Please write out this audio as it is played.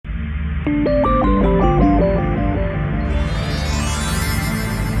Thank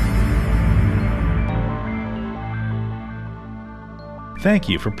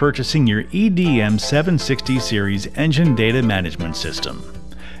you for purchasing your EDM 760 series engine data management system.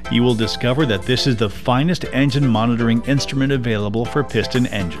 You will discover that this is the finest engine monitoring instrument available for piston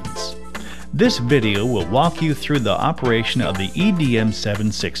engines. This video will walk you through the operation of the EDM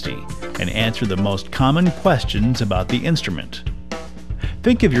 760 and answer the most common questions about the instrument.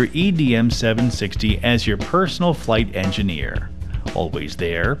 Think of your EDM 760 as your personal flight engineer. Always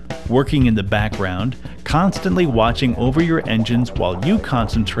there, working in the background, constantly watching over your engines while you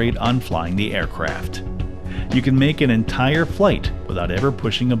concentrate on flying the aircraft. You can make an entire flight without ever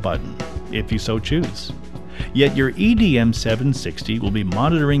pushing a button, if you so choose. Yet your EDM 760 will be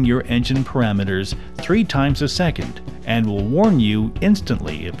monitoring your engine parameters 3 times a second and will warn you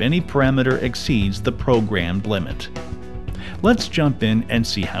instantly if any parameter exceeds the programmed limit. Let's jump in and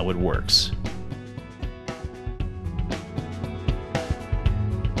see how it works.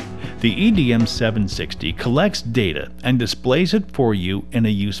 The EDM 760 collects data and displays it for you in a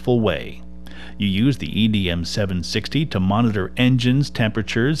useful way. You use the EDM 760 to monitor engines'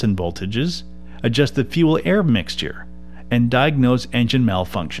 temperatures and voltages, adjust the fuel-air mixture, and diagnose engine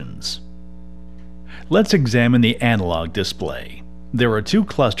malfunctions. Let's examine the analog display. There are 2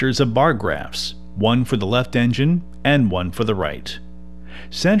 clusters of bar graphs, one for the left engine and one for the right.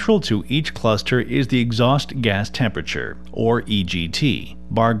 Central to each cluster is the exhaust gas temperature, or EGT,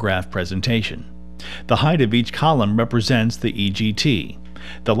 bar graph presentation. The height of each column represents the EGT.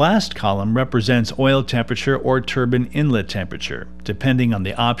 The last column represents oil temperature or turbine inlet temperature, depending on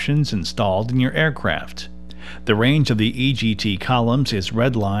the options installed in your aircraft. The range of the EGT columns is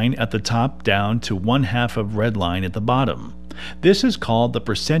red line at the top down to 1/2 of red line at the bottom. This is called the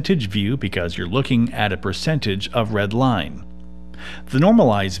percentage view because you're looking at a percentage of red line. The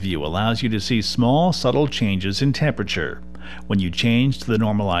normalized view allows you to see small, subtle changes in temperature. When you change to the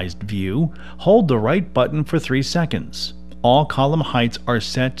normalized view, hold the right button for 3 seconds. All column heights are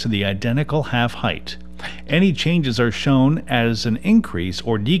set to the identical half height. Any changes are shown as an increase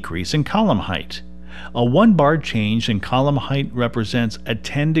or decrease in column height. A 1 bar change in column height represents a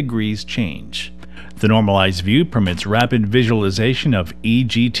 10 degrees change. The normalized view permits rapid visualization of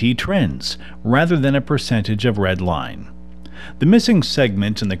EGT trends, rather than a percentage of red line. The missing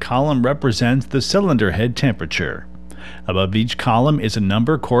segment in the column represents the cylinder head temperature. Above each column is a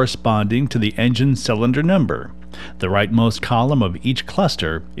number corresponding to the engine cylinder number. The rightmost column of each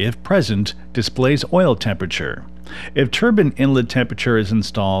cluster, if present, displays oil temperature. If turbine inlet temperature is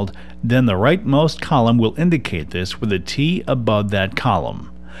installed, then the rightmost column will indicate this with a T above that column.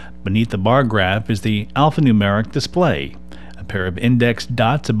 Beneath the bar graph is the alphanumeric display. A pair of indexed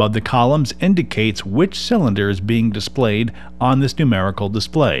dots above the columns indicates which cylinder is being displayed on this numerical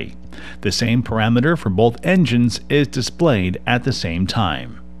display. The same parameter for both engines is displayed at the same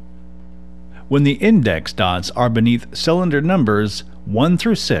time. When the index dots are beneath cylinder numbers 1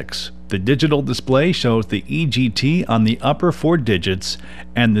 through 6, the digital display shows the EGT on the upper 4 digits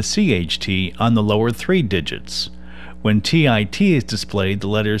and the CHT on the lower 3 digits. When TIT is displayed, the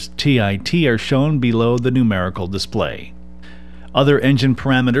letters TIT are shown below the numerical display. Other engine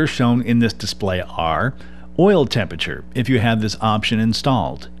parameters shown in this display are oil temperature, if you have this option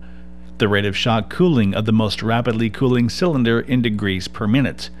installed, the rate of shock cooling of the most rapidly cooling cylinder in degrees per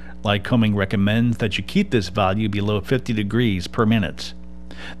minute. Lycoming recommends that you keep this value below 50 degrees per minute.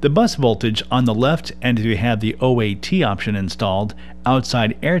 The bus voltage on the left, and if you have the OAT option installed,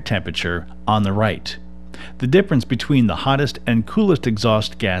 outside air temperature on the right. The difference between the hottest and coolest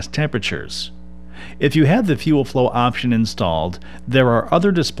exhaust gas temperatures. If you have the fuel flow option installed, there are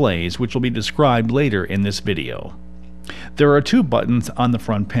other displays which will be described later in this video. There are 2 buttons on the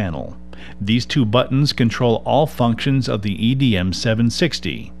front panel. These 2 buttons control all functions of the EDM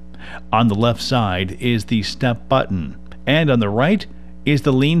 760. On the left side is the step button, and on the right is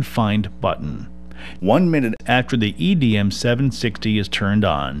the leanfind button. 1 minute after the EDM 760 is turned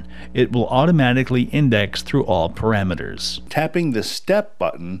on, it will automatically index through all parameters. Tapping the step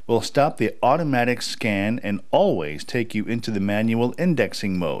button will stop the automatic scan and always take you into the manual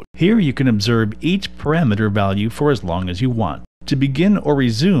indexing mode. Here you can observe each parameter value for as long as you want. To begin or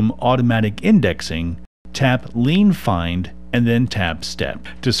resume automatic indexing, tap leanfind and then tap step.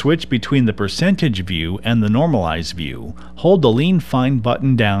 To switch between the percentage view and the normalized view, hold the leanfind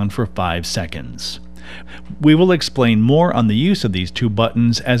button down for 5 seconds. We will explain more on the use of these 2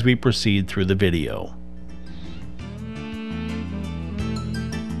 buttons as we proceed through the video.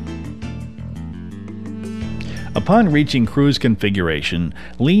 Upon reaching cruise configuration,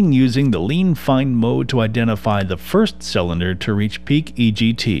 lean using the leanfind mode to identify the first cylinder to reach peak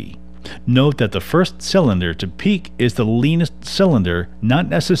EGT. Note that the first cylinder to peak is the leanest cylinder, not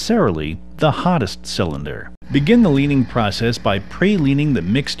necessarily the hottest cylinder. Begin the leaning process by pre-leaning the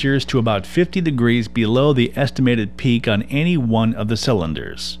mixtures to about 50 degrees below the estimated peak on any one of the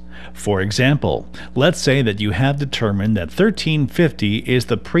cylinders. For example, let's say that you have determined that 1350 is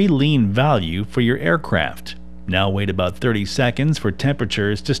the pre-lean value for your aircraft. Now wait about 30 seconds for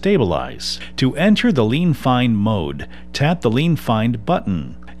temperatures to stabilize. To enter the leanfind mode, tap the leanfind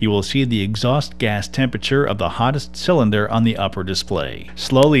button. You will see the exhaust gas temperature of the hottest cylinder on the upper display.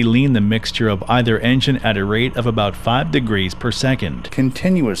 Slowly lean the mixture of either engine at a rate of about 5 degrees per second.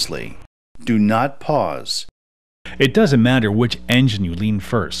 Continuously. Do not pause. It doesn't matter which engine you lean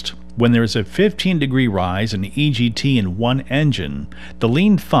first. When there is a 15-degree rise in EGT in one engine, the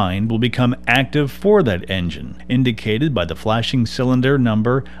leanfind will become active for that engine, indicated by the flashing cylinder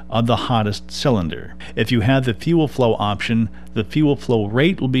number of the hottest cylinder. If you have the fuel flow option, the fuel flow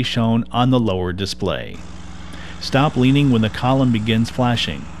rate will be shown on the lower display. Stop leaning when the column begins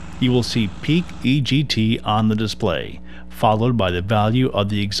flashing. You will see peak EGT on the display, followed by the value of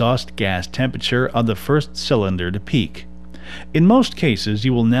the exhaust gas temperature of the first cylinder to peak. In most cases,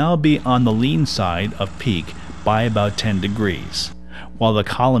 you will now be on the lean side of peak by about 10 degrees. While the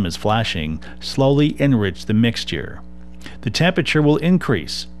column is flashing, slowly enrich the mixture. The temperature will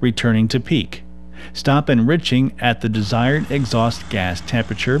increase, returning to peak. Stop enriching at the desired exhaust gas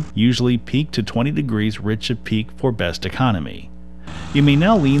temperature, usually peak to 20 degrees rich of peak for best economy. You may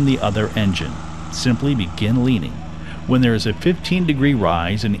now lean the other engine. Simply begin leaning. When there is a 15-degree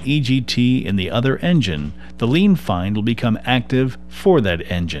rise in EGT in the other engine, the leanfind will become active for that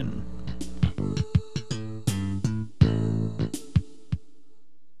engine.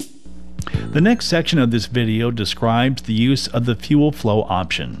 The next section of this video describes the use of the fuel flow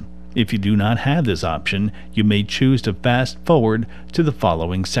option. If you do not have this option, you may choose to fast forward to the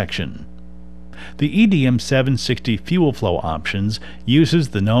following section. The EDM 760 fuel flow options uses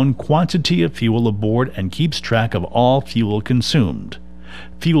the known quantity of fuel aboard and keeps track of all fuel consumed.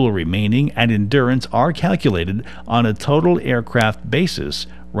 Fuel remaining and endurance are calculated on a total aircraft basis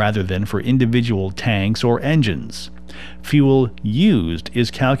rather than for individual tanks or engines. Fuel used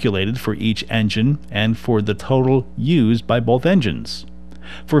is calculated for each engine and for the total used by both engines.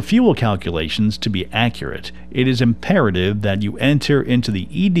 For fuel calculations to be accurate, it is imperative that you enter into the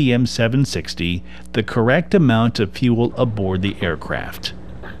EDM 760 the correct amount of fuel aboard the aircraft.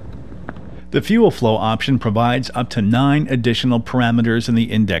 The fuel flow option provides up to 9 additional parameters in the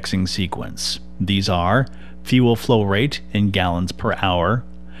indexing sequence. These are fuel flow rate in gallons per hour,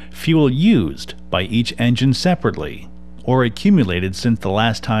 fuel used by each engine separately, or accumulated since the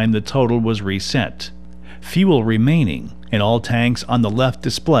last time the total was reset, fuel remaining in all tanks on the left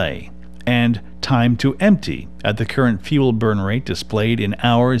display, and time to empty at the current fuel burn rate displayed in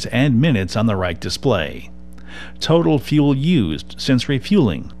hours and minutes on the right display. Total fuel used since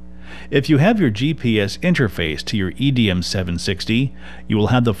refueling. If you have your GPS interface to your EDM 760, you will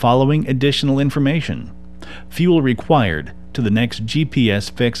have the following additional information. Fuel required to the next GPS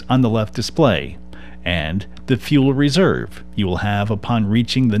fix on the left display, and the fuel reserve you will have upon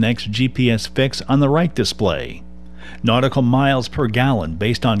reaching the next GPS fix on the right display. Nautical miles per gallon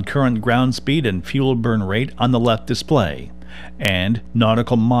based on current ground speed and fuel burn rate on the left display, and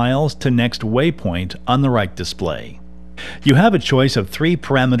nautical miles to next waypoint on the right display. You have a choice of 3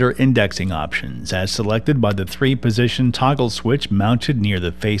 parameter indexing options as selected by the 3-position toggle switch mounted near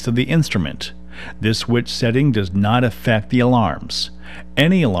the face of the instrument. This switch setting does not affect the alarms.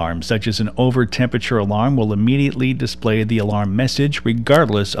 Any alarm, such as an over-temperature alarm, will immediately display the alarm message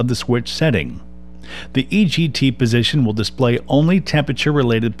regardless of the switch setting. The EGT position will display only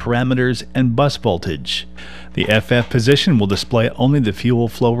temperature-related parameters and bus voltage. The FF position will display only the fuel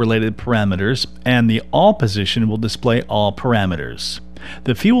flow-related parameters, and the All position will display all parameters.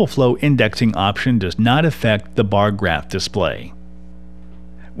 The fuel flow indexing option does not affect the bar graph display.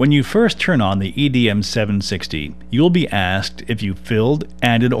 When you first turn on the EDM 760, you will be asked if you filled,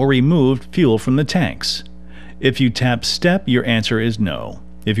 added, or removed fuel from the tanks. If you tap Step, your answer is no,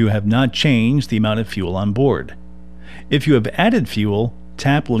 if you have not changed the amount of fuel on board. If you have added fuel,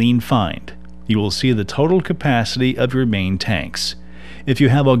 tap leanfind. You will see the total capacity of your main tanks. If you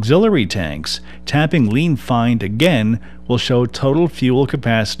have auxiliary tanks, tapping leanfind again will show total fuel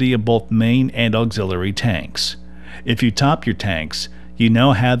capacity of both main and auxiliary tanks. If you top your tanks, you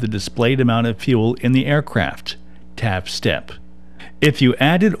now have the displayed amount of fuel in the aircraft. Tap Step. If you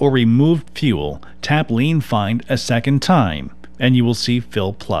added or removed fuel, tap leanfind a second time, and you will see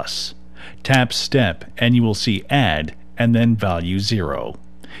Fill Plus. Tap Step, and you will see Add, and then value 0.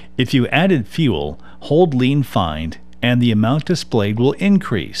 If you added fuel, hold leanfind, and the amount displayed will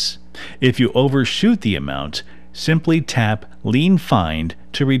increase. If you overshoot the amount, simply tap leanfind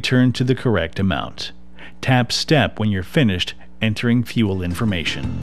to return to the correct amount. Tap step when you're finished entering fuel information.